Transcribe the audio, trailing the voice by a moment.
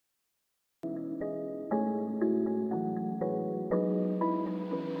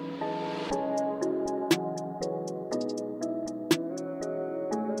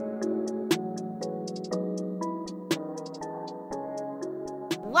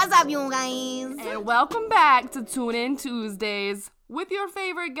What's up, you guys? And welcome back to Tune In Tuesdays with your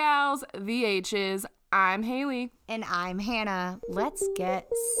favorite gals, the H's. I'm Haley. And I'm Hannah. Let's get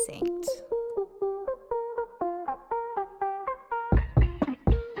synced.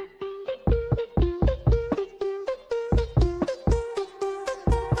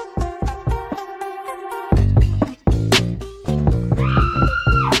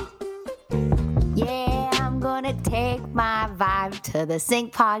 Take my vibe to the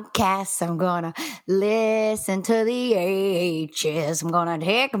Sync podcast. I'm gonna listen to the H's. I'm gonna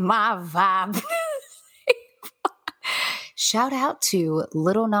take my vibe. Shout out to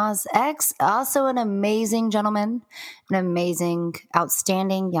Lil Nas X, also an amazing gentleman, an amazing,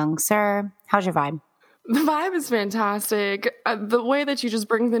 outstanding young sir. How's your vibe? The vibe is fantastic. The way that you just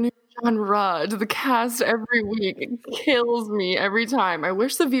bring the new genre to the cast every week, it kills me every time. I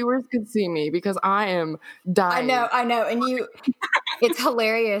wish the viewers could see me because I am dying. I know. And it's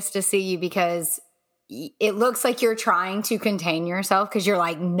hilarious to see you because it looks like you're trying to contain yourself because you're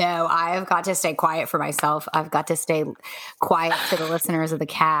like, no, I have got to stay quiet for myself. I've got to stay quiet to the listeners of the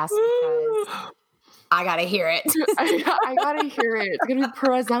cast because I gotta hear it. I gotta hear it. It's gonna be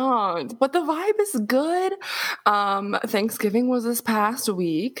present. But the vibe is good. Thanksgiving was this past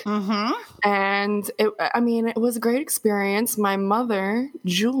week. Mm-hmm. And it was a great experience. My mother,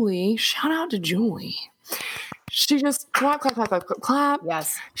 Julie, shout out to Julie. She just clap.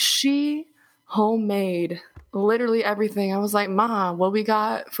 Yes. She homemade literally everything. I was like, Ma, what we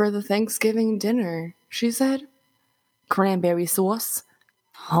got for the Thanksgiving dinner? She said, cranberry sauce.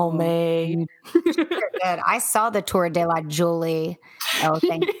 Homemade. Good. I saw the Tour de la Julie. Oh,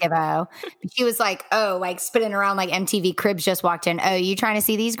 Thanksgiving. She was like, spinning around like MTV Cribs just walked in. Oh, you trying to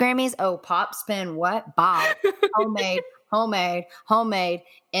see these Grammys? Oh, pop, spin, what? Bob. Homemade.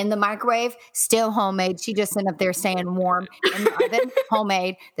 In the microwave, still homemade. She just sitting up there staying warm. In the oven,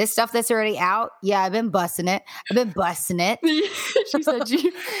 homemade. This stuff that's already out, yeah, I've been busting it. She said,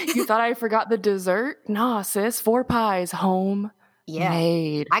 you thought I forgot the dessert? Nah, sis, 4 pies, home. Yeah.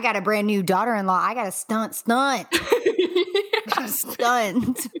 Made. I got a brand new daughter-in-law. I got to stunt. Yeah.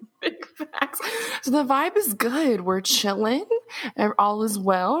 Stunt. Big facts. So the vibe is good. We're chilling. All is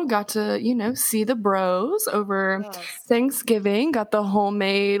well. Got to, see the bros over Thanksgiving. Got the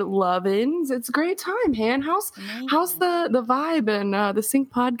homemade lovin's. It's a great time, Han. How's the vibe and the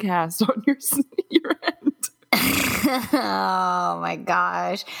Sync podcast on your end? Oh my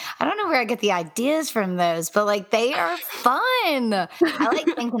gosh. I don't know where I get the ideas from those, but they are fun. I like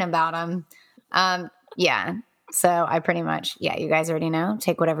thinking about them. Yeah. So I pretty much, you guys already know,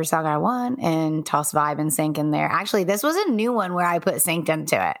 take whatever song I want and toss vibe and sync in there. Actually, this was a new one where I put synced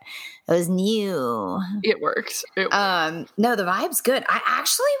into it. It was new. It worked. No, the vibe's good. I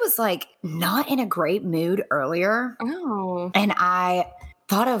actually was not in a great mood earlier. Oh. And I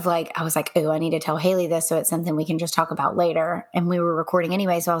thought of I was like, I need to tell Haley this so it's something we can just talk about later. And we were recording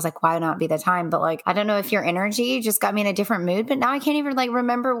anyway, so I was like, why not be the time? But I don't know if your energy just got me in a different mood, but now I can't even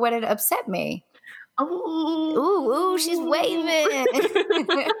remember what had upset me. Ooh, she's waving.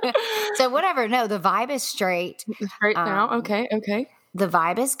 So whatever. No, the vibe is straight. Straight now. Okay. The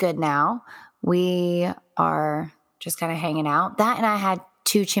vibe is good now. We are just kind of hanging out. That and I had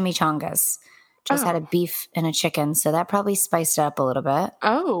 2 chimichangas. Just had a beef and a chicken, so that probably spiced it up a little bit.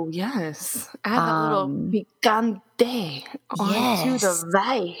 Oh, yes. Add that little picante onto the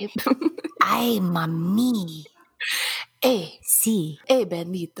vibe. Ay, mami. Sí.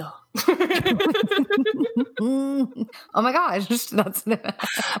 Bendito. Oh my gosh. That's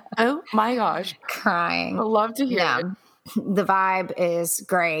oh my gosh. Crying. I love to hear it. The vibe is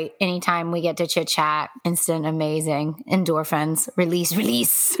great. Anytime we get to chit chat, instant amazing. Endorphins. Release.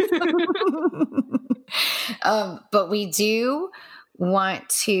 But we do want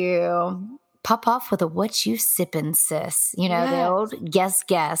to pop off with a what you sippin', sis. The old guess.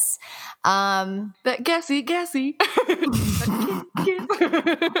 That guessy.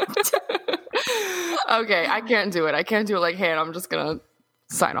 Okay, I can't do it like Han. I'm just gonna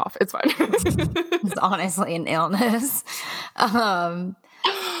sign off. It's fine. It's honestly an illness.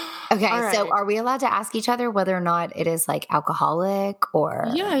 Okay, right. So are we allowed to ask each other whether or not it is alcoholic or?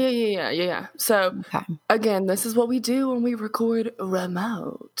 Yeah. So again, this is what we do when we record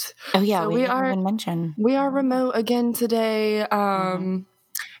remote. Oh yeah, so we didn't even mention. We are remote again today.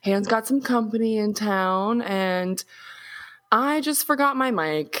 Han's got some company in town and I just forgot my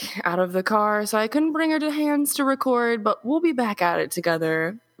mic out of the car, so I couldn't bring her to Han's to record, but we'll be back at it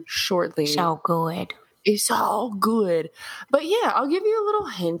together shortly. So good. It's all good. But yeah, I'll give you a little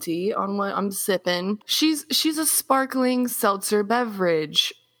hinty on what I'm sipping. She's a sparkling seltzer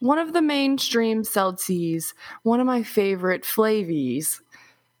beverage. One of the mainstream seltzies. One of my favorite flavies.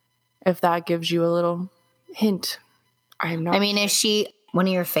 if that gives you a little hint. I'm not. I mean, is she one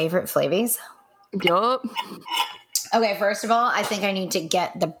of your favorite Flavies? Yup. Okay, first of all, I think I need to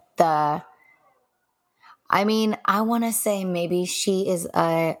get the I mean, I want to say maybe she is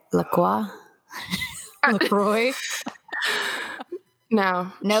a LaCroix. LaCroix?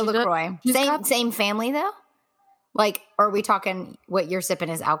 No. LaCroix. Same family, though? Like, or are we talking what you're sipping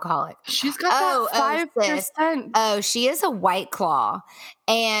is alcoholic? She's got that 5%. Oh, she is a White Claw.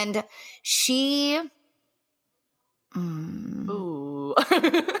 And she... Ooh.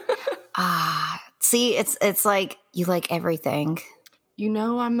 See, it's like you like everything. You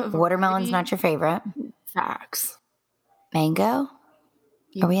know I'm a Watermelon's not your favorite. Facts. Mango?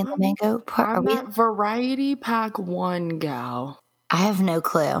 Are we in the mango part? I'm that variety pack 1 gal. I have no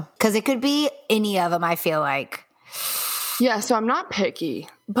clue. Because it could be any of them, I feel like. Yeah, so I'm not picky,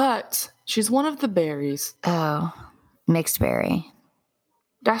 but she's one of the berries. Oh, mixed berry.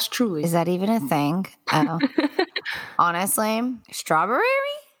 That's truly. Is that even a thing? Oh. Honestly, strawberry?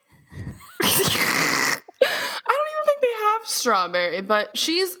 I don't even think they have strawberry, but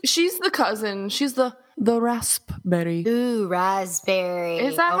she's the cousin. She's the raspberry. Ooh, raspberry.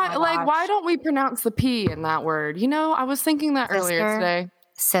 Is that why don't we pronounce the P in that word? You know, I was thinking that earlier today.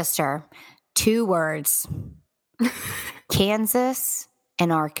 Sister. 2 words. Kansas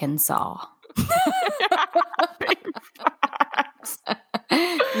and Arkansas.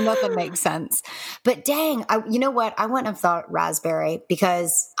 Nothing makes sense. But dang, you know what? I wouldn't have thought raspberry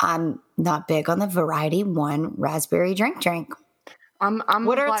because I'm not big on the variety 1 raspberry drink.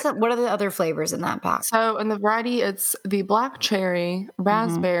 What are the other flavors in that pack? So in the variety, it's the black cherry,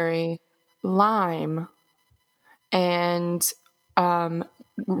 raspberry, lime, and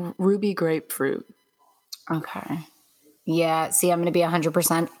ruby grapefruit. Okay. Yeah. See, I'm going to be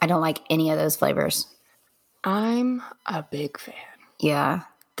 100%. I don't like any of those flavors. I'm a big fan. Yeah.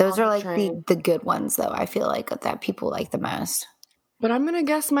 Those are like the good ones, though. I feel like that people like the most. But I'm going to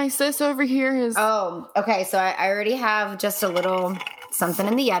guess my sis over here is... Oh, okay. So I already have just a little something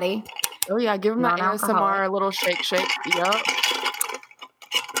in the Yeti. Oh, yeah. Give them that ASMR, a little shake. Yup.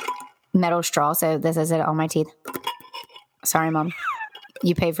 Metal straw. So this is it on my teeth. Sorry, Mom.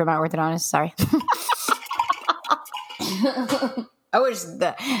 You paid for my orthodontist. Sorry. I wish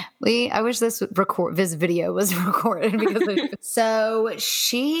this video was recorded because so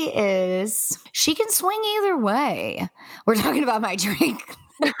she can swing either way. We're talking about my drink.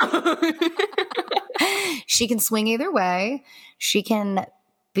 She can swing either way. She can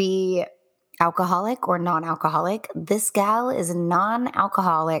be alcoholic or non-alcoholic. This gal is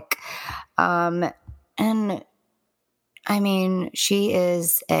non-alcoholic. And I mean, she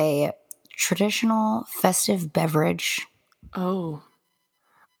is a traditional festive beverage. Oh,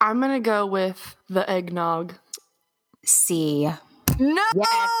 I'm going to go with the eggnog. C. No!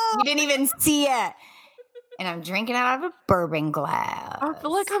 Yes, you didn't even see it. And I'm drinking out of a bourbon glass. I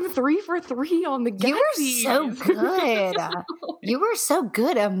feel like I'm 3 for 3 on the You were so good. You were so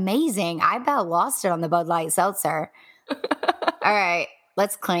good. Amazing. I about lost it on the Bud Light Seltzer. All right,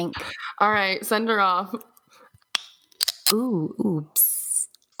 let's clink. All right, send her off. Ooh, oops.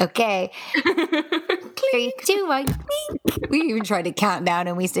 Okay. 3, 2, 1. We even tried to count down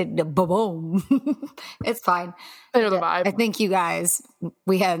and we said boom. It's fine. I know the vibe. I think you guys,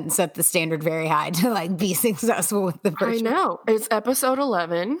 we hadn't set the standard very high to like be successful with the first. I know. It's episode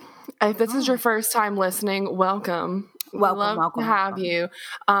 11. If this is your first time listening, welcome. Welcome to have you.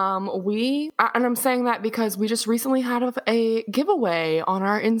 And I'm saying that because we just recently had a giveaway on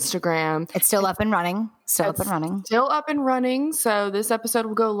our Instagram. It's still up and running. Still up and running. So this episode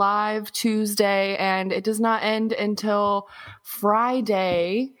will go live Tuesday, and it does not end until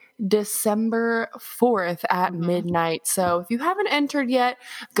Friday, December 4th at midnight. So if you haven't entered yet,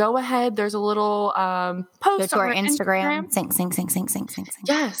 go ahead. There's a little post to our Instagram. Sync.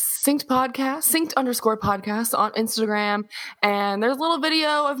 Yes, synced _podcast on Instagram. And there's a little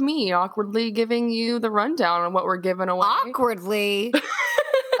video of me awkwardly giving you the rundown on what we're giving away. Awkwardly?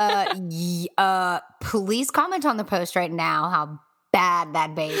 Please comment on the post right now how bad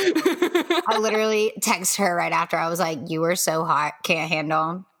that baby is. I literally text her right after. I was like, you were so hot, can't handle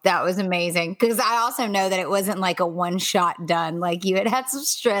him. That was amazing. Because I also know that it wasn't like a one shot done. Like you had some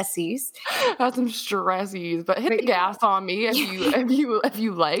stressies. But hit the gas on me if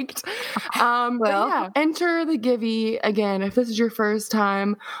you liked. Yeah, enter the Givey again. If this is your first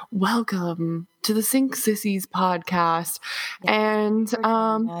time, welcome to the Sync Sissies podcast. And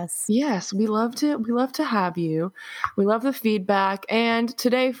yes, we love to have you. We love the feedback. And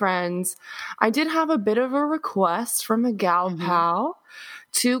today, friends, I did have a bit of a request from a gal pal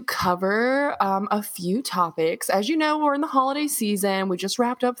to cover a few topics. As you know, we're in the holiday season. We just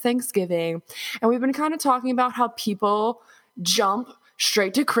wrapped up Thanksgiving, and we've been kind of talking about how people jump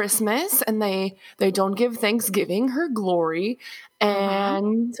straight to Christmas and they don't give Thanksgiving her glory.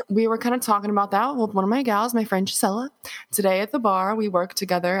 And we were kind of talking about that with one of my gals, my friend Gisela, today at the bar. We work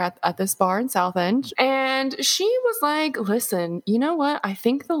together at this bar in South End. And she was like, listen, you know what? I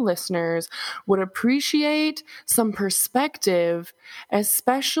think the listeners would appreciate some perspective,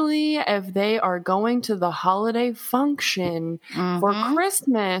 especially if they are going to the holiday function for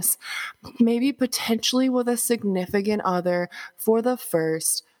Christmas, maybe potentially with a significant other for the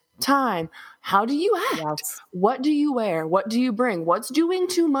first time. How do you act? Yes. What do you wear? What do you bring? What's doing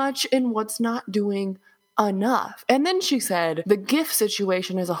too much and what's not doing enough? And then she said, the gift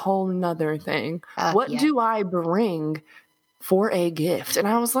situation is a whole nother thing. What do I bring for a gift? And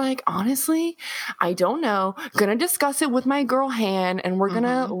I was like, honestly, I don't know. Gonna discuss it with my girl Han, and we're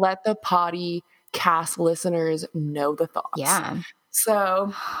gonna let the potty cast listeners know the thoughts. Yeah.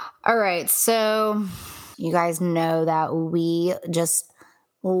 So, all right. So you guys know that we just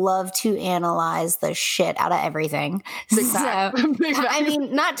love to analyze the shit out of everything. I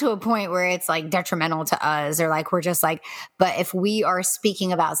mean, not to a point where it's like detrimental to us or like we're just like, but if we are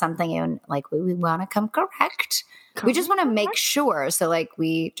speaking about something and like we want to come correct, we just want to make sure. So like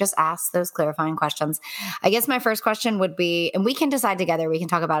we just ask those clarifying questions. I guess my first question would be, and we can decide together, we can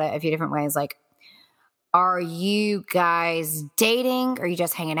talk about it a few different ways. Like, are you guys dating? Are you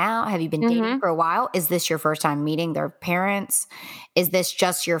just hanging out? Have you been dating for a while? Is this your first time meeting their parents? Is this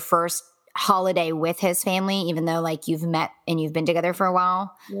just your first holiday with his family, even though like you've met and you've been together for a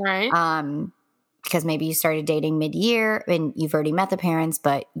while? Right. Because maybe you started dating mid-year and you've already met the parents,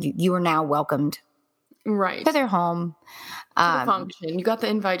 but you are now welcomed to their home. To the function. You got the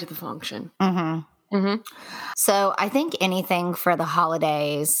invite to the function. So I think anything for the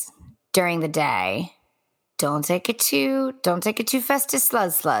holidays during the day, don't take it too festive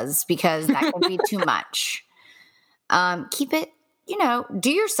sluz because that can be too much. Keep it,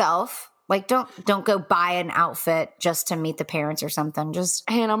 do yourself. Like don't go buy an outfit just to meet the parents or something. Just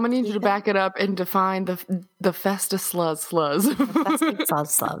Han, I'm gonna need you to back it up and define the festive sluz. The festive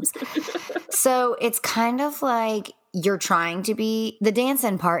sluz. So it's kind of like you're trying to be the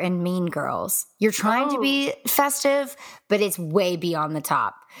dancing part in Mean Girls. You're trying to be festive, but it's way beyond the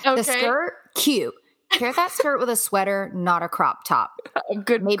top. Okay. The skirt, cute. Pair that skirt with a sweater, not a crop top.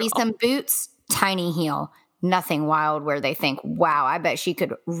 Good. Maybe some boots, tiny heel. Nothing wild where they think, wow, I bet she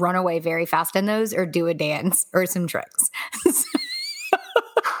could run away very fast in those or do a dance or some tricks.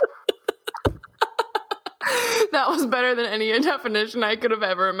 That was better than any definition I could have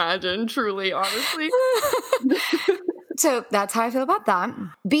ever imagined, truly, honestly. So that's how I feel about that.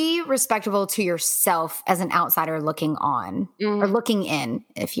 Be respectable to yourself as an outsider looking on or looking in,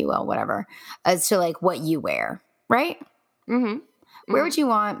 if you will, whatever, as to like what you wear, right? Wear what you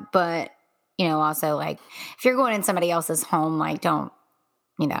want, but, also like if you're going in somebody else's home, like don't,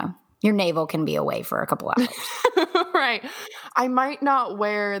 your navel can be away for a couple hours. Right. I might not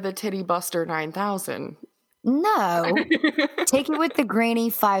wear the Titty Buster 9000. No. Take it with the grainy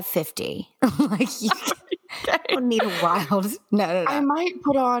 550. Like you don't need a wild. No. I might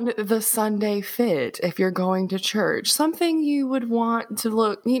put on the Sunday fit if you're going to church. Something you would want to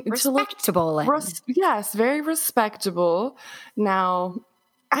look respectable. Yes, very respectable. Now,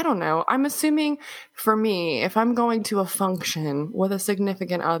 I don't know. I'm assuming for me, if I'm going to a function with a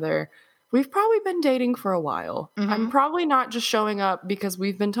significant other, we've probably been dating for a while. I'm probably not just showing up because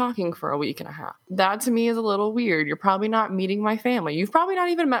we've been talking for a week and a half. That to me is a little weird. You're probably not meeting my family. You've probably not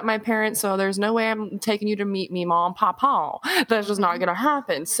even met my parents, so there's no way I'm taking you to meet me, mom, papa. That's just not going to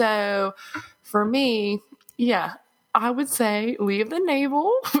happen. So for me, yeah, I would say leave the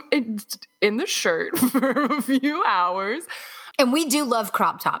navel in the shirt for a few hours. And we do love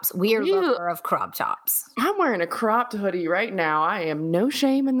crop tops. We are lover of crop tops. I'm wearing a cropped hoodie right now. I am no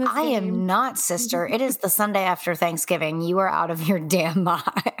shame in this game. Am not, sister. It is the Sunday after Thanksgiving. You are out of your damn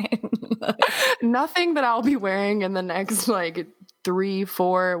mind. Nothing that I'll be wearing in the next 3,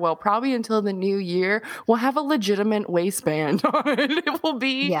 4, well, probably until the new year will have a legitimate waistband on it. It will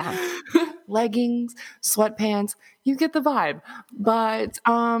be leggings, sweatpants. You get the vibe. But,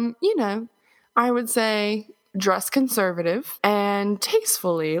 I would say dress conservative and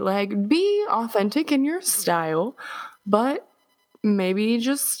tastefully, be authentic in your style, but maybe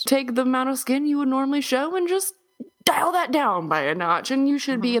just take the amount of skin you would normally show and just dial that down by a notch, and you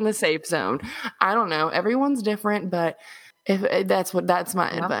should be in the safe zone. I don't know. Everyone's different, but if that's my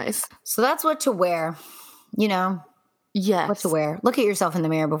advice. So that's what to wear, Yes. What to wear. Look at yourself in the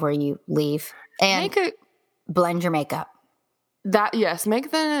mirror before you leave and blend your makeup. Yes,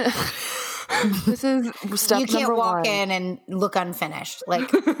 make the this is step You can't number walk one. in and look unfinished.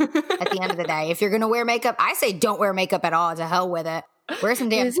 Like at the end of the day, if you're going to wear makeup, I say don't wear makeup at all. To hell with it. Wear some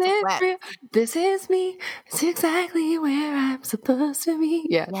damn sweat. This is me. It's exactly where I'm supposed to be.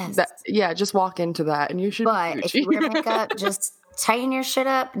 Yeah. Yes. Just walk into that and you should But if you wear makeup, just tighten your shit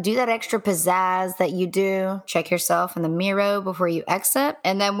up. Do that extra pizzazz that you do. Check yourself in the mirror before you exit.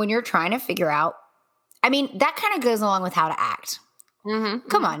 And then when you're trying to figure out, I mean, that kind of goes along with how to act. Mm-hmm.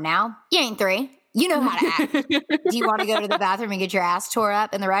 Come on now. You ain't 3. You know how to act. Do you want to go to the bathroom and get your ass tore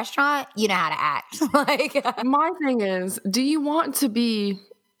up in the restaurant? You know how to act. Like, my thing is, do you want to be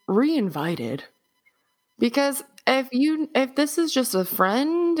reinvited? Because if this is just a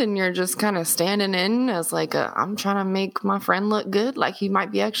friend and you're just kind of standing in as like I'm trying to make my friend look good, like he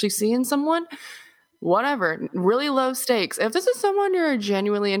might be actually seeing someone, whatever, really low stakes. If this is someone you're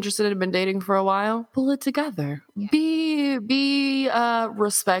genuinely interested in, been dating for a while, pull it together. Yeah. Be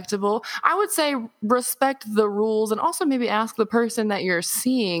respectable. I would say respect the rules and also maybe ask the person that you're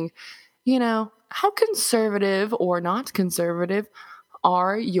seeing, how conservative or not conservative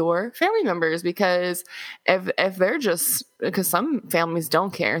are your family members? Because if they're because some families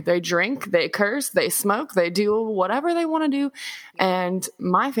don't care. They drink, they curse, they smoke, they do whatever they want to do. And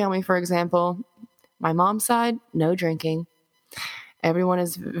my family, for example, my mom's side, no drinking. Everyone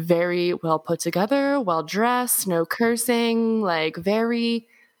is very well put together, well dressed, no cursing, like very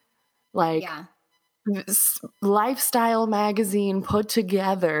lifestyle magazine put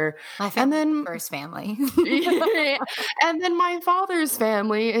together. My family, and then first family. And then my father's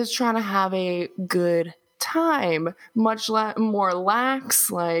family is trying to have a good time, much more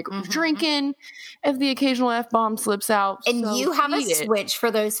lax, like drinking. If the occasional F-bomb slips out. And you have a switch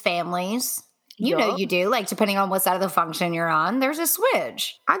for those families. You know you do, like depending on what side of the function you're on, there's a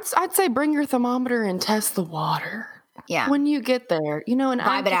switch. I'd say bring your thermometer and test the water. Yeah. When you get there, and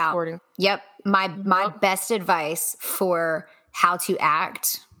vibe it out. Yep. My best advice for how to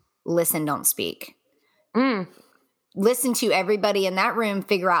act, listen, don't speak. Listen to everybody in that room,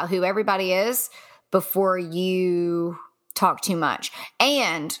 figure out who everybody is before you talk too much.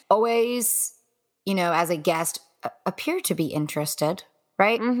 And always, as a guest, appear to be interested.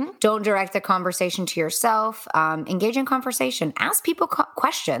 Right? Mm-hmm. Don't direct the conversation to yourself. Engage in conversation. Ask people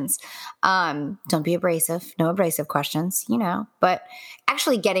questions. Don't be abrasive. No abrasive questions, but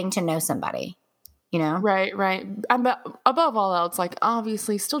actually getting to know somebody, Right. Above all else, like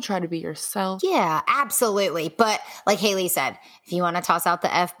obviously still try to be yourself. Yeah, absolutely. But like Haley said, if you want to toss out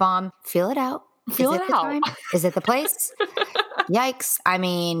the F-bomb, feel it out. Feel it out. Is it the place? Yikes. I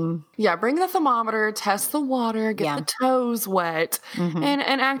mean. Yeah, bring the thermometer, test the water, get the toes wet, and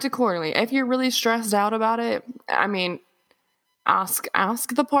act accordingly. If you're really stressed out about it, I mean, ask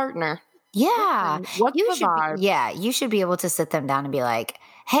the partner. Yeah. What's the vibe? You should be able to sit them down and be like,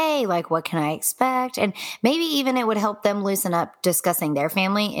 hey, like, what can I expect? And maybe even it would help them loosen up discussing their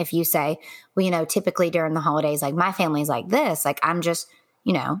family. If you say, well, typically during the holidays, like my family's like this, like I'm just,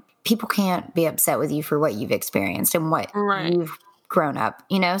 people can't be upset with you for what you've experienced and what you've grown up,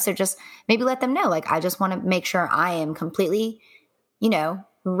 so just maybe let them know, like, I just want to make sure I am completely,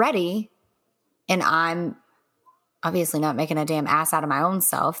 ready. And I'm obviously not making a damn ass out of my own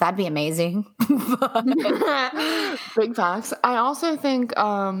self. That'd be amazing. Big facts. I also think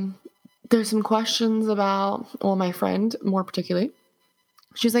there's some questions about, my friend more particularly,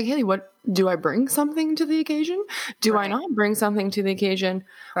 she's like, Haley, what do I bring something to the occasion? Do I not bring something to the occasion?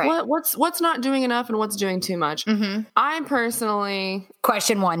 Right. What's not doing enough and what's doing too much? Mm-hmm. I personally...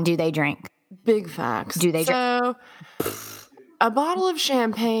 Question 1, do they drink? Big facts. Do they drink? A bottle of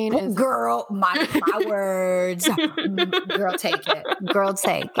champagne is... Girl, my words. Girl, take it. Girl,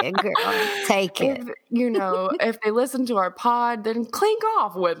 take it. Girl, take it. If they listen to our pod, then clink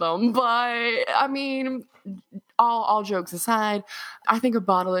off with them. But, I mean... All jokes aside, I think a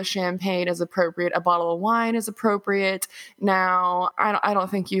bottle of champagne is appropriate. A bottle of wine is appropriate. Now, I don't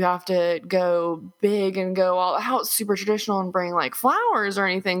think you have to go big and go all out super traditional and bring like flowers or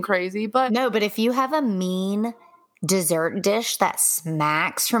anything crazy. But no, but if you have a mean dessert dish that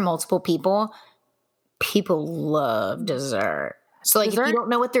smacks for multiple people love dessert. So like if you don't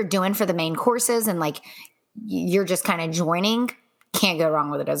know what they're doing for the main courses and like you're just kind of joining, can't go wrong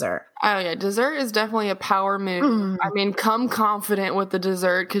with a dessert. Oh, yeah. Dessert is definitely a power move. I mean, come confident with the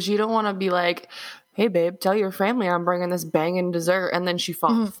dessert because you don't want to be like hey babe, tell your family I'm bringing this banging dessert, and then she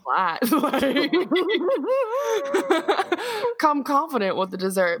falls flat. Like, come confident with the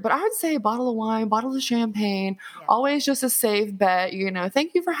dessert. But I would say a bottle of wine, bottle of champagne, always just a safe bet.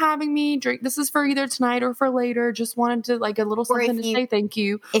 Thank you for having me. Drink. This is for either tonight or for later. Just wanted to like a little something to say thank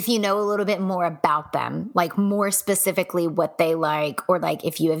you. If you know a little bit more about them, like more specifically what they like, or like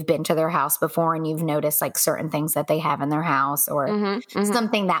if you have been to their house before and you've noticed like certain things that they have in their house, or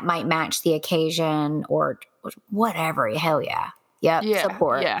something that might match the occasion or whatever. Hell yeah. Yep.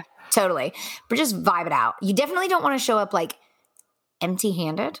 Support. Yeah. Totally. But just vibe it out. You definitely don't want to show up like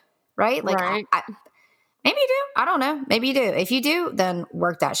empty-handed, right? Like right. Maybe you do. I don't know. Maybe you do. If you do, then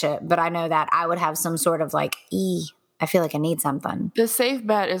work that shit. But I know that I would have some sort of like, I feel like I need something. The safe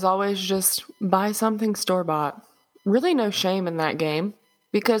bet is always just buy something store-bought. Really no shame in that game,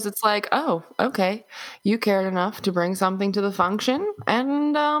 because it's like, oh, okay, you cared enough to bring something to the function,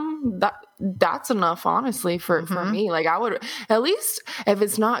 and that's enough, honestly, for me. Like, I would, at least if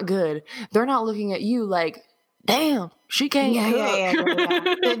it's not good, they're not looking at you like, damn, she can't cook. Yeah.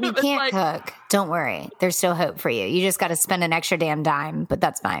 If you can't cook, don't worry. There's still hope for you. You just got to spend an extra damn dime, but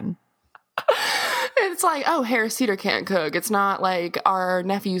that's fine. It's like, oh, Harris Teeter can't cook. It's not like our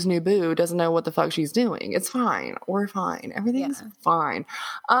nephew's new boo doesn't know what the fuck she's doing. It's fine. We're fine. Everything's fine.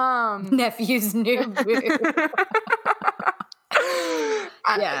 Nephew's new boo.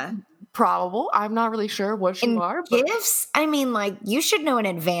 Probable. I'm not really sure what you are. But gifts? I mean, like, you should know in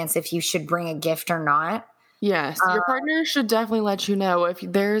advance if you should bring a gift or not. Yes. Your partner should definitely let you know if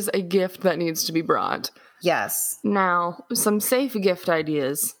there's a gift that needs to be brought. Yes. Now, some safe gift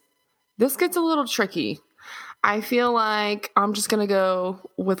ideas. This gets a little tricky. I feel like I'm just going to go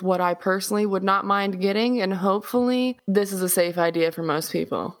with what I personally would not mind getting, and hopefully this is a safe idea for most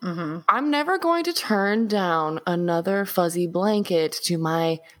people. I'm never going to turn down another fuzzy blanket to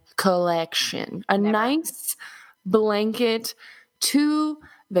my collection. Nice blanket to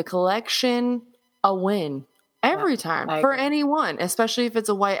the collection, a win. Every time for anyone, especially if it's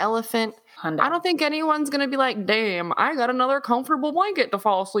a white elephant. I don't think anyone's going to be like, damn, I got another comfortable blanket to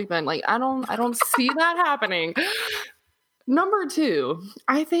fall asleep in. Like, I don't see that happening. Number 2,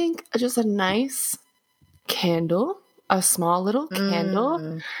 I think just a nice candle, a small little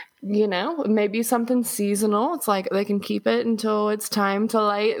candle, maybe something seasonal. It's like they can keep it until it's time to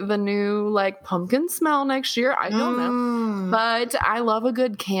light the new like pumpkin smell next year. I don't know. But I love a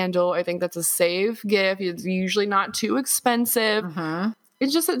good candle. I think that's a safe gift. It's usually not too expensive.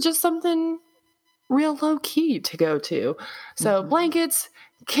 It's just something real low key to go to. So blankets,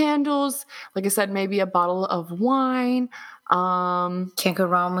 candles, like I said, maybe a bottle of wine. Can't go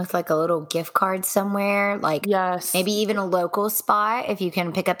wrong with like a little gift card somewhere. Like, yes, maybe even a local spot. If you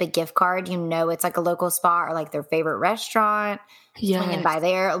can pick up a gift card, it's like a local spot or like their favorite restaurant. Swinging by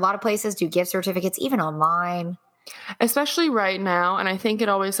there. A lot of places do gift certificates, even online. Especially right now, and I think it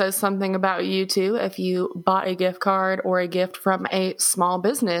always says something about you too. If you bought a gift card or a gift from a small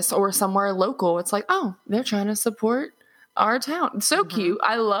business or somewhere local, it's like, oh, they're trying to support our town. It's so cute.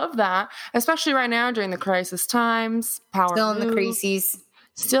 I love that, especially right now during the crisis times. Still in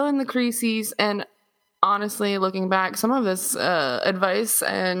the creases. And honestly, looking back, some of this advice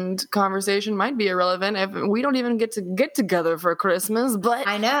and conversation might be irrelevant if we don't even get to get together for Christmas. But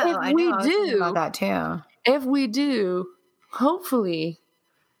I know. If we do about that too. If we do, hopefully,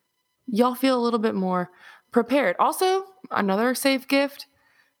 y'all feel a little bit more prepared. Also, another safe gift,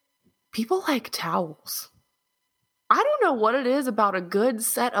 people like towels. I don't know what it is about a good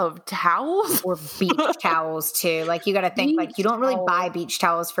set of towels. Or beach towels, too. Like, you got to think, like, you don't really buy beach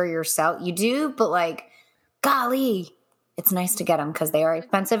towels for yourself. You do, but, like, golly, it's nice to get them because they are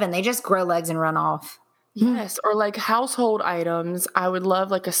expensive and they just grow legs and run off. Yes, or like household items. I would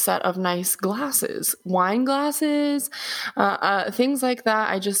love like a set of nice glasses, wine glasses, things like that.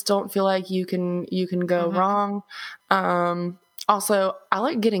 I just don't feel like you can go wrong. Also, I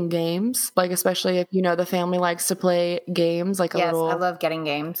like getting games, like especially if the family likes to play games. Like I love getting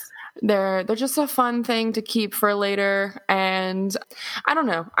games. They're just a fun thing to keep for later. And I don't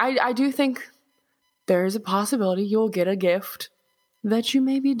know. I do think there's a possibility you'll get a gift that you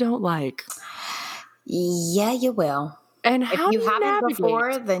maybe don't like. Yeah, you will. And how if you haven't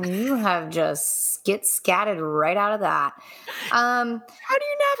before, then you have just get scattered right out of that. How do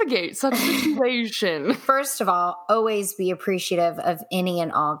you navigate such a situation? First of all, always be appreciative of any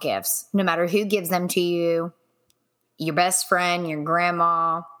and all gifts, no matter who gives them to you. Your best friend, your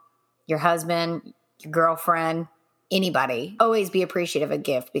grandma, your husband, your girlfriend, anybody. Always be appreciative of a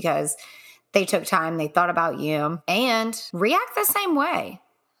gift because they took time, they thought about you, and react the same way.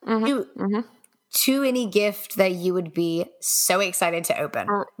 to any gift that you would be so excited to open,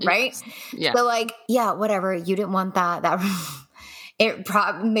 right? Yes. Yeah. So like, yeah, whatever. You didn't want that.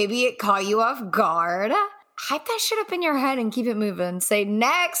 Maybe it caught you off guard. Hype that shit up in your head and keep it moving. Say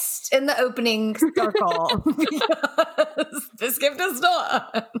next in the opening circle because this gift is done.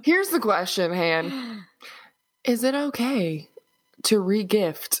 Here's the question, Han. Is it okay to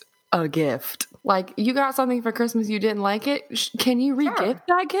re-gift a gift? Like, you got something for Christmas, you didn't like it. Can you re-gift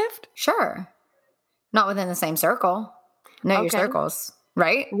that gift? Sure. Not within the same circle. Know your circles,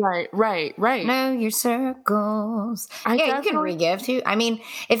 right? Right. Know your circles. You can re-gift. I mean,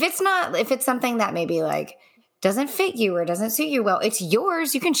 if it's something that maybe like doesn't fit you or doesn't suit you well, it's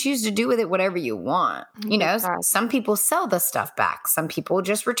yours. You can choose to do with it whatever you want. You know, some people sell the stuff back. Some people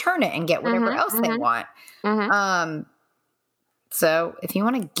just return it and get whatever else they want. So if you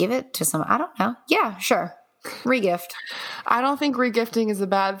want to give it to someone, I don't know. Yeah, sure. Regift. I don't think regifting is a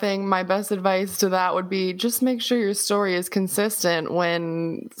bad thing. My best advice to that would be just make sure your story is consistent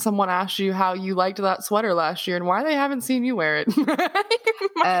when someone asks you how you liked that sweater last year and why they haven't seen you wear it.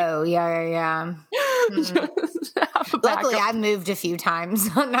 Oh, yeah. Luckily, I've moved a few times.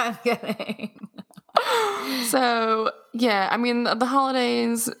 I'm not kidding. So, yeah, I mean, the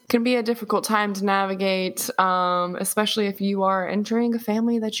holidays can be a difficult time to navigate, especially if you are entering a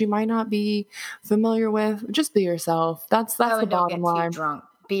family that you might not be familiar with. Just be yourself. That's the bottom line. Too drunk.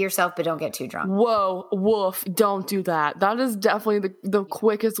 Be yourself, but don't get too drunk. Whoa, woof, don't do that. That is definitely the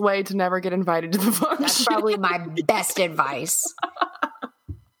quickest way to never get invited to the function. That's probably my best advice.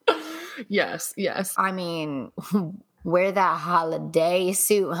 Yes. I mean, wear that holiday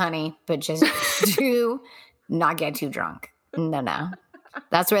suit, honey, but just do not get too drunk. No.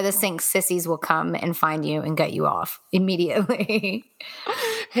 That's where the Sync sissies will come and find you and get you off immediately.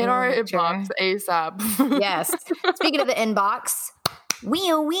 Hit our inbox ASAP. Yes. Speaking of the inbox,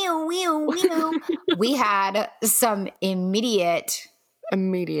 wheel. We had some immediate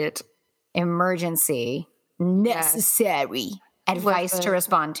emergency necessary advice to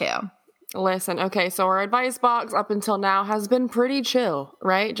respond to. Listen, okay, so our advice box up until now has been pretty chill,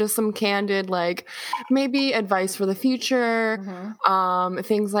 right? Just some candid, like, maybe advice for the future,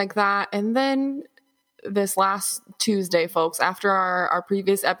 things like that. And then this last Tuesday, folks, after our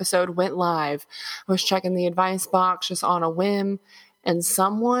previous episode went live, I was checking the advice box just on a whim, and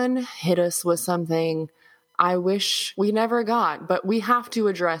someone hit us with something I wish we never got, but we have to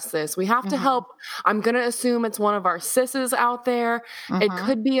address this. We have to help. I'm going to assume it's one of our sisses out there. It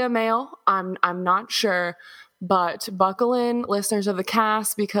could be a male. I'm not sure, but buckle in, listeners of the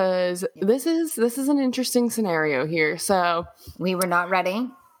cast, because this is an interesting scenario here. So we were not ready,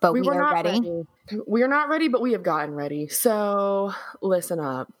 but we are ready. We are not ready, but we have gotten ready. So listen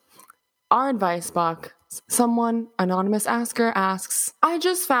up. Our advice box. Someone, anonymous asker, asks, I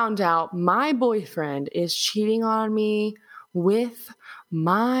just found out my boyfriend is cheating on me with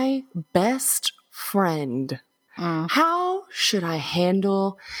my best friend. How should I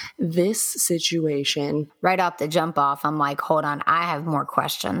handle this situation? Right off the jump off, I'm like, hold on, I have more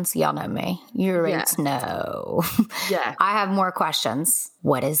questions. Y'all know me. You're ready to know. Yeah. I have more questions.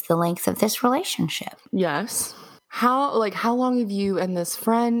 What is the length of this relationship? Yes. How long have you and this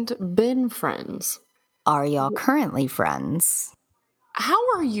friend been friends? Are y'all currently friends?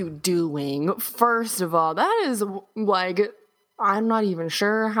 How are you doing? First of all, that is like, I'm not even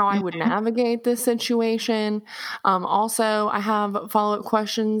sure how I would navigate this situation. Also, I have follow-up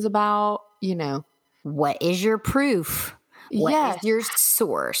questions about, what is your proof? What is your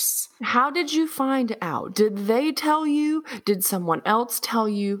source? How did you find out? Did they tell you? Did someone else tell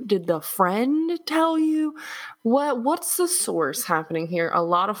you? Did the friend tell you? What's the source happening here? A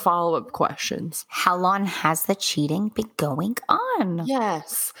lot of follow-up questions. How long has the cheating been going on?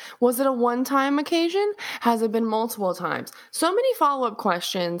 Yes. Was it a one-time occasion? Has it been multiple times? So many follow-up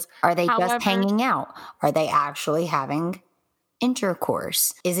questions. Are they just hanging out? Are they actually having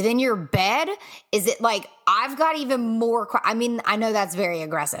intercourse? Is it in your bed? Is it like, I've got even more, I know that's very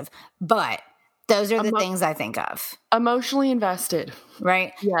aggressive, but those are the things I think of. Emotionally invested.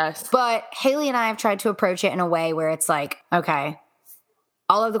 Right? Yes. But Haley and I have tried to approach it in a way where it's like, okay,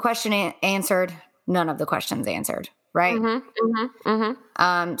 all of the questions answered, none of the questions answered. Right?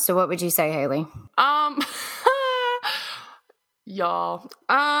 So what would you say, Haley? Y'all,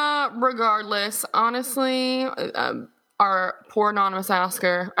 regardless, honestly, our poor anonymous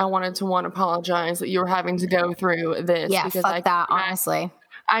asker, I want to apologize that you were having to go through this. Yeah, fuck that, honestly.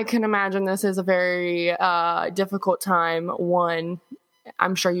 I can imagine this is a very difficult time. One,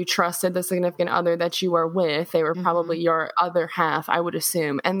 I'm sure you trusted the significant other that you were with. They were probably your other half, I would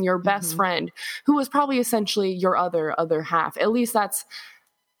assume, and your best friend, who was probably essentially your other half. At least that's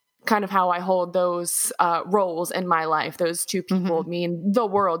kind of how I hold those roles in my life. Those two people mean the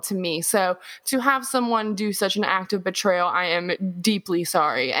world to me. So to have someone do such an act of betrayal, I am deeply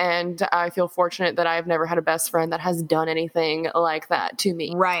sorry. And I feel fortunate that I've never had a best friend that has done anything like that to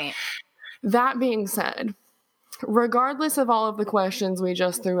me. Right. That being said, regardless of all of the questions we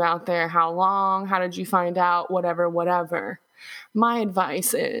just threw out there, how long, how did you find out, whatever, my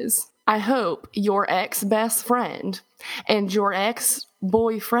advice is, I hope your ex-best friend and your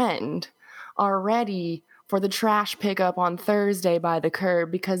ex-boyfriend are ready for the trash pickup on Thursday by the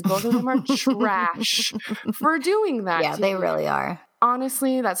curb, because both of them are trash for doing that. Yeah, they really are.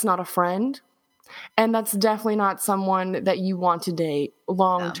 Honestly, that's not a friend. And that's definitely not someone that you want to date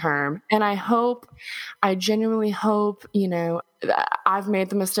long term. And I genuinely hope, I've made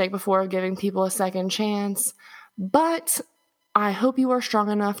the mistake before of giving people a second chance, but I hope you are strong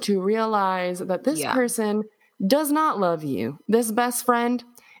enough to realize that this person does not love you. This best friend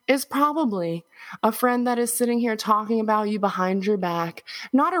is probably a friend that is sitting here talking about you behind your back.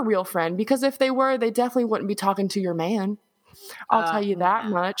 Not a real friend, because if they were, they definitely wouldn't be talking to your man. I'll tell you that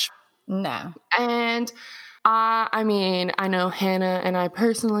much. No. And I mean, I know Hannah and I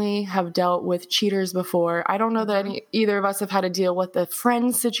personally have dealt with cheaters before. I don't know that either of us have had to deal with the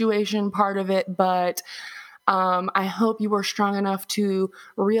friend situation part of it, but I hope you are strong enough to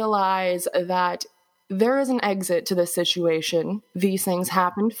realize that there is an exit to this situation. These things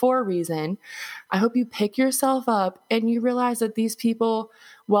happened for a reason. I hope you pick yourself up and you realize that these people,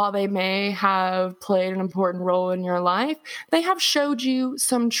 while they may have played an important role in your life, they have showed you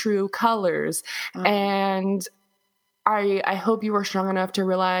some true colors. And I hope you are strong enough to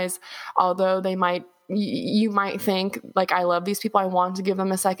realize, although you might think like, I love these people, I want to give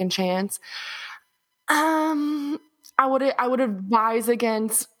them a second chance. I would advise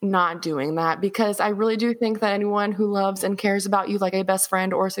against not doing that, because I really do think that anyone who loves and cares about you like a best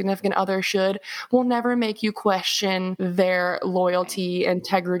friend or significant other will never make you question their loyalty,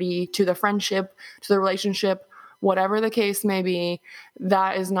 integrity to the friendship, to the relationship, whatever the case may be.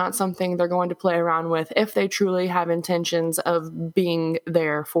 That is not something they're going to play around with if they truly have intentions of being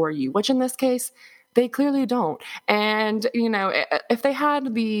there for you, which in this case, they clearly don't. And, if they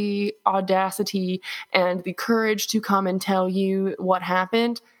had the audacity and the courage to come and tell you what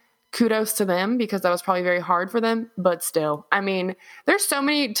happened, kudos to them, because that was probably very hard for them. But still, I mean, there's so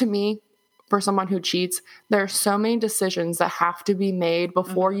many, to me, for someone who cheats, there are so many decisions that have to be made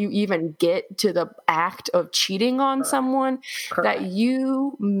before you even get to the act of cheating on someone that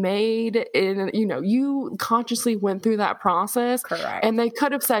you made you consciously went through that process. And they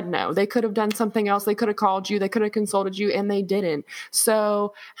could have said no. They could have done something else. They could have called you. They could have consulted you, and they didn't.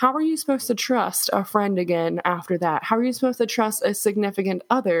 So how are you supposed to trust a friend again after that? How are you supposed to trust a significant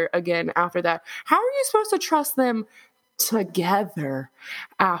other again after that? How are you supposed to trust them together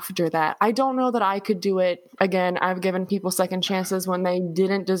after that? I don't know that I could do it again. I've given people second chances when they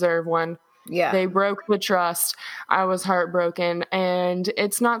didn't deserve one. Yeah. They broke the trust. I was heartbroken, and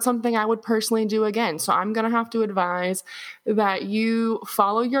it's not something I would personally do again. So I'm going to have to advise that you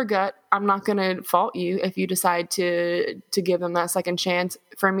follow your gut. I'm not going to fault you if you decide to give them that second chance.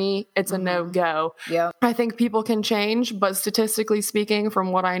 For me, it's a no-go. Yeah. I think people can change, but statistically speaking,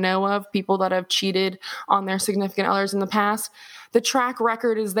 from what I know of, people that have cheated on their significant others in the past, the track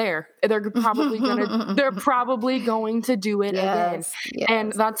record is there. They're probably going to do it again. Yes.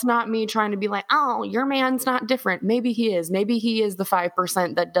 And that's not me trying to be like, oh, your man's not different. Maybe he is. Maybe he is the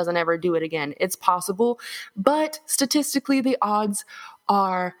 5% that doesn't ever do it again. It's possible. But statistically, the odds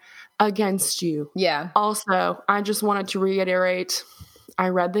are against you. Yeah. Also, I just wanted to reiterate, I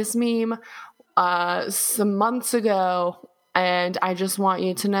read this meme some months ago, and I just want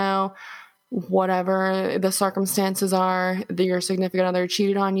you to know, whatever the circumstances are, that your significant other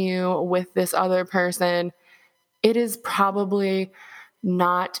cheated on you with this other person, it is probably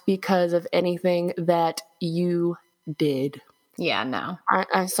not because of anything that you did. Yeah, no.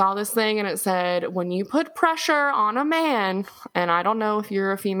 I saw this thing and it said, when you put pressure on a man, and I don't know if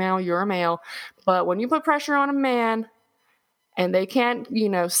you're a female, you're a male, but when you put pressure on a man and they can't,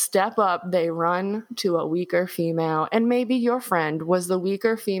 step up, they run to a weaker female. And maybe your friend was the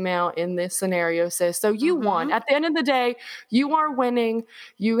weaker female in this scenario, sis. So you won. At the end of the day, you are winning.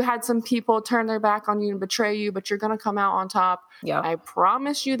 You had some people turn their back on you and betray you, but you're going to come out on top. Yep. I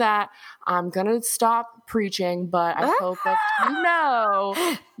promise you that. I'm going to stop preaching, but I hope that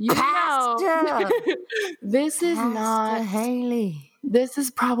this is not Haley. This is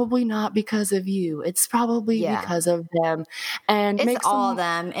probably not because of you. It's probably because of them. And it's all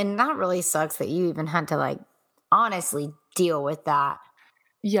them. And that really sucks that you even had to honestly deal with that.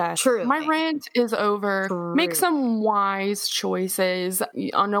 Yes. Truly. My rant is over. Make Truly. some wise choices.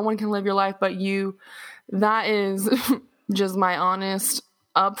 No one can live your life but you. That is just my honest,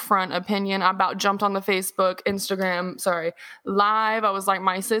 upfront opinion. I about jumped on the Facebook, Instagram, live. I was like,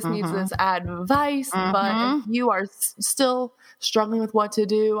 my sis needs this advice. But if you are still struggling with what to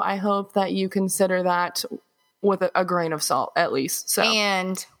do, I hope that you consider that with a grain of salt, at least. So,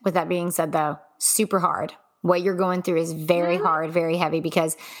 and with that being said, though, super hard. What you're going through is very hard, very heavy,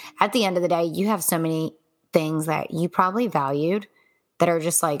 because at the end of the day, you have so many things that you probably valued that are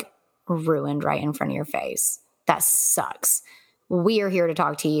just like ruined right in front of your face. That sucks. We are here to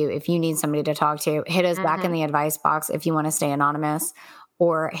talk to you. If you need somebody to talk to, hit us back in the advice box if you want to stay anonymous,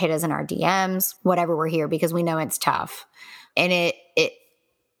 or hit us in our DMs, whatever, we're here, because we know it's tough. And it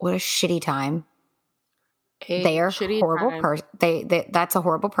what a shitty time. They are horrible. That's a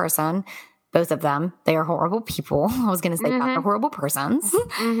horrible person. Both of them. They are horrible people. I was going to say not the horrible persons,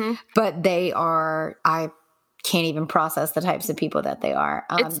 but they are, I can't even process the types of people that they are.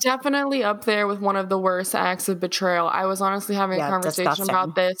 It's definitely up there with one of the worst acts of betrayal. I was honestly having a conversation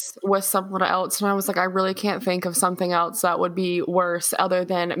about this with someone else, and I was like, I really can't think of something else that would be worse other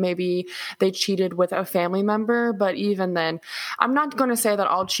than maybe they cheated with a family member. But even then, I'm not going to say that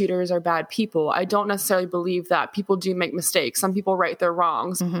all cheaters are bad people. I don't necessarily believe that. People do make mistakes. Some people right their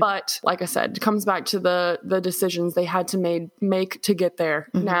wrongs. But like I said, it comes back to the decisions they had to make to get there.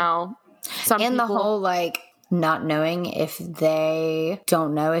 Now, the whole like not knowing if they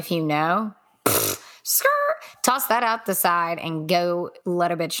don't know if you know, toss that out the side and go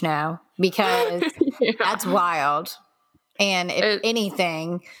let a bitch know, because that's wild. And if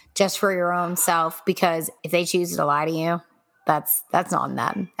anything, just for your own self, because if they choose to lie to you, that's not on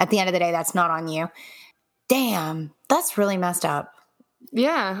them. At the end of the day, that's not on you. Damn, that's really messed up.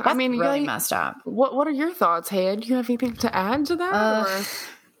 Yeah, that's really messed up. What are your thoughts, Hayden? Do you have anything to add to that?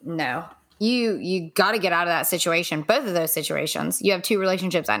 No. You got to get out of that situation. Both of those situations. You have two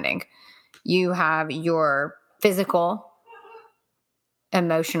relationships ending. You have your physical,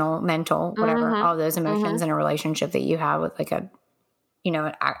 emotional, mental, whatever, all those emotions in a relationship that you have with like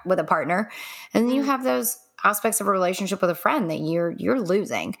with a partner. And then you have those aspects of a relationship with a friend that you're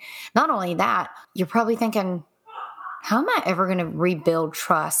losing. Not only that, you're probably thinking, how am I ever going to rebuild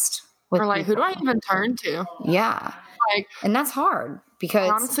trust with people? Or like, who do I even turn to? Yeah. And that's hard, because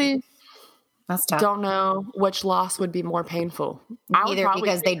honestly, that's tough. Don't know which loss would be more painful. Either,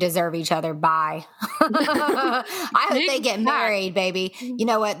 because they deserve each other. Bye. I hope they get married, baby. You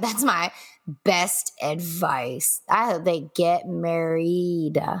know what? That's my best advice. I hope they get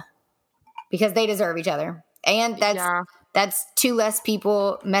married, because they deserve each other. And that's two less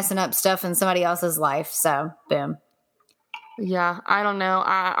people messing up stuff in somebody else's life. So, boom. Yeah, I don't know.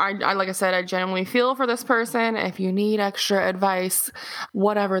 I like I said, I genuinely feel for this person. If you need extra advice,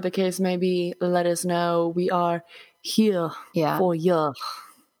 whatever the case may be, let us know. We are here for you.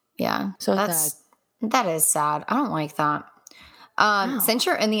 Yeah. So that is sad. I don't like that. Since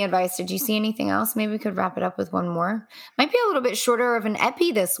you're in the advice, did you see anything else? Maybe we could wrap it up with one more. Might be a little bit shorter of an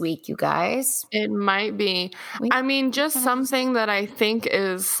epi this week, you guys. It might be. Just something that I think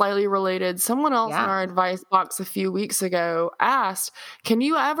is slightly related. Someone else in our advice box a few weeks ago asked, can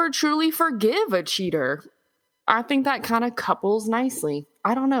you ever truly forgive a cheater? I think that kind of couples nicely.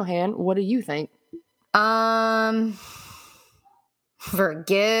 I don't know, Han. What do you think?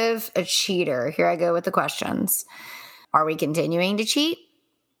 Forgive a cheater. Here I go with the questions. Are we continuing to cheat?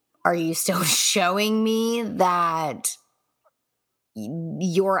 Are you still showing me that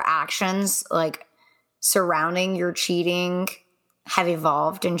your actions, like surrounding your cheating, have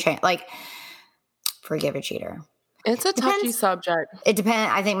evolved and changed? Like, forgive a cheater. It's a touchy subject. It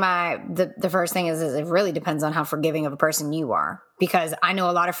depends. I think the first thing is it really depends on how forgiving of a person you are, because I know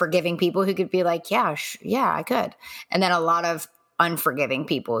a lot of forgiving people who could be like, yeah, I could. And then a lot of unforgiving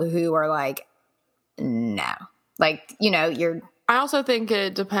people who are like, no. Like, I also think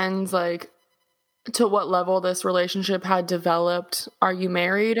it depends, like, to what level this relationship had developed. Are you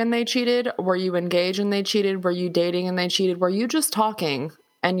married and they cheated? Were you engaged and they cheated? Were you dating and they cheated? Were you just talking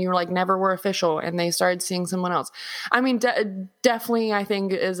and you like never were official and they started seeing someone else? I mean, definitely I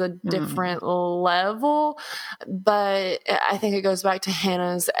think is a different level, but I think it goes back to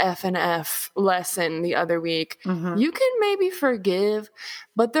Hannah's F&F lesson the other week. You can maybe forgive,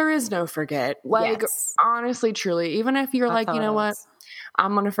 but there is no forget. Like, honestly, truly, even if you're like, you know what,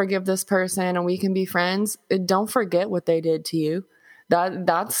 I'm going to forgive this person and we can be friends, don't forget what they did to you.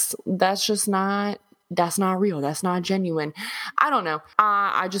 That's just not that's not real. That's not genuine. I don't know.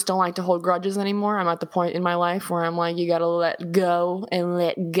 I just don't like to hold grudges anymore. I'm at the point in my life where I'm like, you got to let go and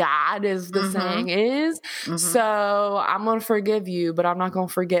let God, as the saying is. So I'm going to forgive you, but I'm not going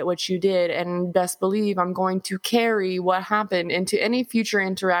to forget what you did. And best believe I'm going to carry what happened into any future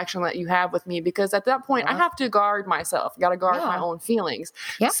interaction that you have with me, because at that point I have to guard myself. I got to guard my own feelings.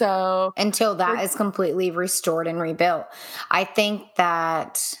 So until that is completely restored and rebuilt. I think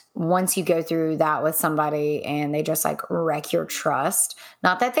that once you go through that with somebody and they just like wreck your trust,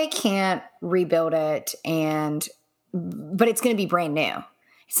 not that they can't rebuild it, but it's going to be brand new.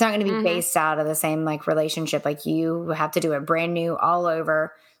 It's not going to be based out of the same like relationship. Like you have to do it brand new, all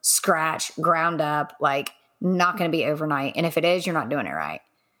over, scratch, ground up, like not going to be overnight. And if it is, you're not doing it right.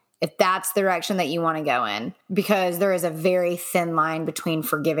 If that's the direction that you want to go in, because there is a very thin line between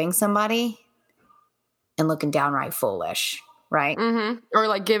forgiving somebody and looking downright foolish. Right. Or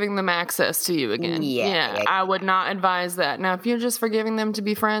like giving them access to you again. Yeah. I would not advise that. Now, if you're just forgiving them to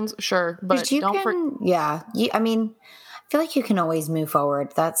be friends, sure. But I mean, I feel like you can always move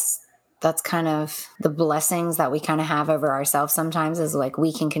forward. That's kind of the blessings that we kind of have over ourselves sometimes, is like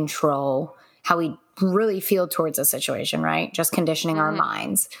we can control how we really feel towards a situation, right? Just conditioning our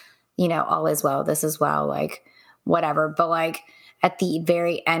minds, all is well, this is well, like whatever. But like at the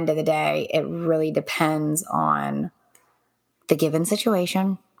very end of the day, it really depends on the given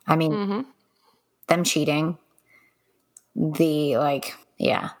situation. I mean, them cheating,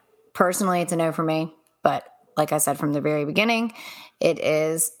 personally, it's a no for me. But like I said from the very beginning, it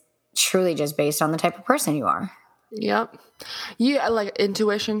is truly just based on the type of person you are. Yep. You like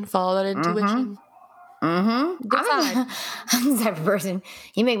intuition, follow that intuition. I'm the type of person,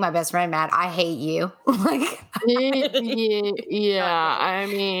 you make my best friend mad, I hate you. Like, yeah, I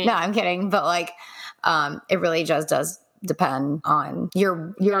mean, no, I'm kidding. But like, it really just does depend on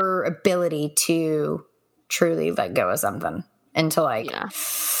your ability to truly let go of something and to like,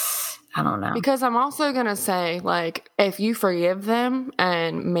 I don't know. Because I'm also going to say, like, if you forgive them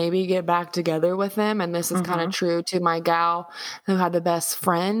and maybe get back together with them, and this is kind of true to my gal who had the best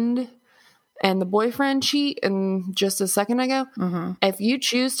friend and the boyfriend cheat in just a second ago, if you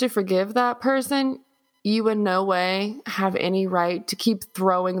choose to forgive that person, you in no way have any right to keep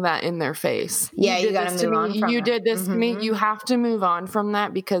throwing that in their face. Yeah, you got to move on from it. You did this to me. You have to move on from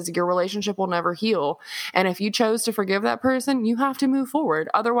that, because your relationship will never heal. And if you chose to forgive that person, you have to move forward.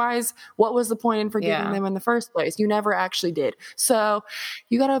 Otherwise, what was the point in forgiving them in the first place? You never actually did. So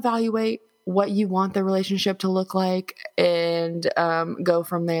you got to evaluate what you want the relationship to look like and go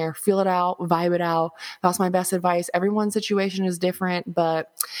from there. Feel it out, vibe it out. That's my best advice. Everyone's situation is different,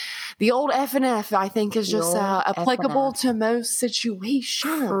 but the old F&F, I think, is just applicable to most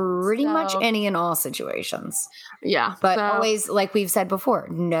situations. Pretty much any and all situations. Yeah. But always, like we've said before,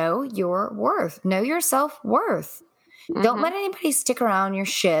 know your worth. Know your self-worth. Don't let anybody stick around your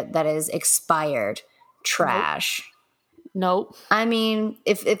shit that is expired trash. Nope. I mean,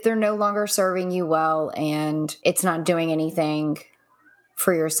 if they're no longer serving you well and it's not doing anything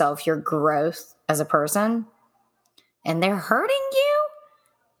for yourself, your growth as a person, and they're hurting you,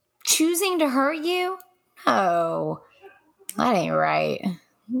 choosing to hurt you, no, that ain't right.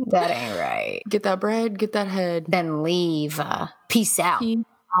 That ain't right. Get that bread, get that head. Then leave. Peace out. Peace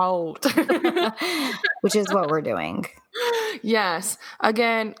out. Which is what we're doing. Yes.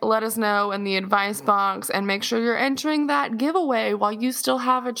 Again, let us know in the advice box and make sure you're entering that giveaway while you still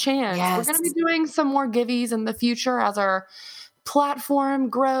have a chance. Yes. We're going to be doing some more giveaways in the future as our platform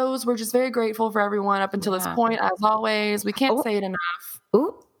grows. We're just very grateful for everyone up until this point. As always, we can't say it enough.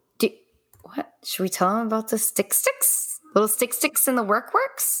 Ooh. What? Should we tell them about the sticks? Little sticks in the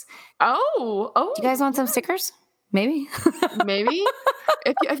works? Oh. Do you guys want some stickers? Maybe.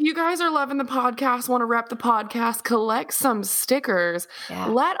 If you guys are loving the podcast, want to rep the podcast, collect some stickers. Yeah.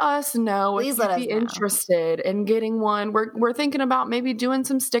 Let us know. Please if you'd be interested in getting one. We're thinking about maybe doing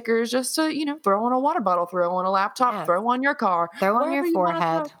some stickers just to, throw on a water bottle, throw on a laptop, throw on your car, throw on your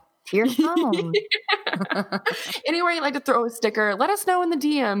forehead. Your phone. Anywhere you'd like to throw a sticker, let us know in the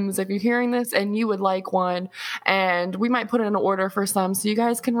DMs if you're hearing this and you would like one, and we might put in an order for some so you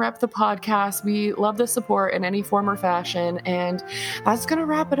guys can rep the podcast. We love the support in any form or fashion, and that's gonna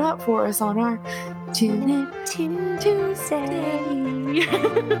wrap it up for us on our Tune In Tuesday.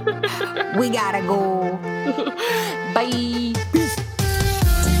 We gotta go. Bye.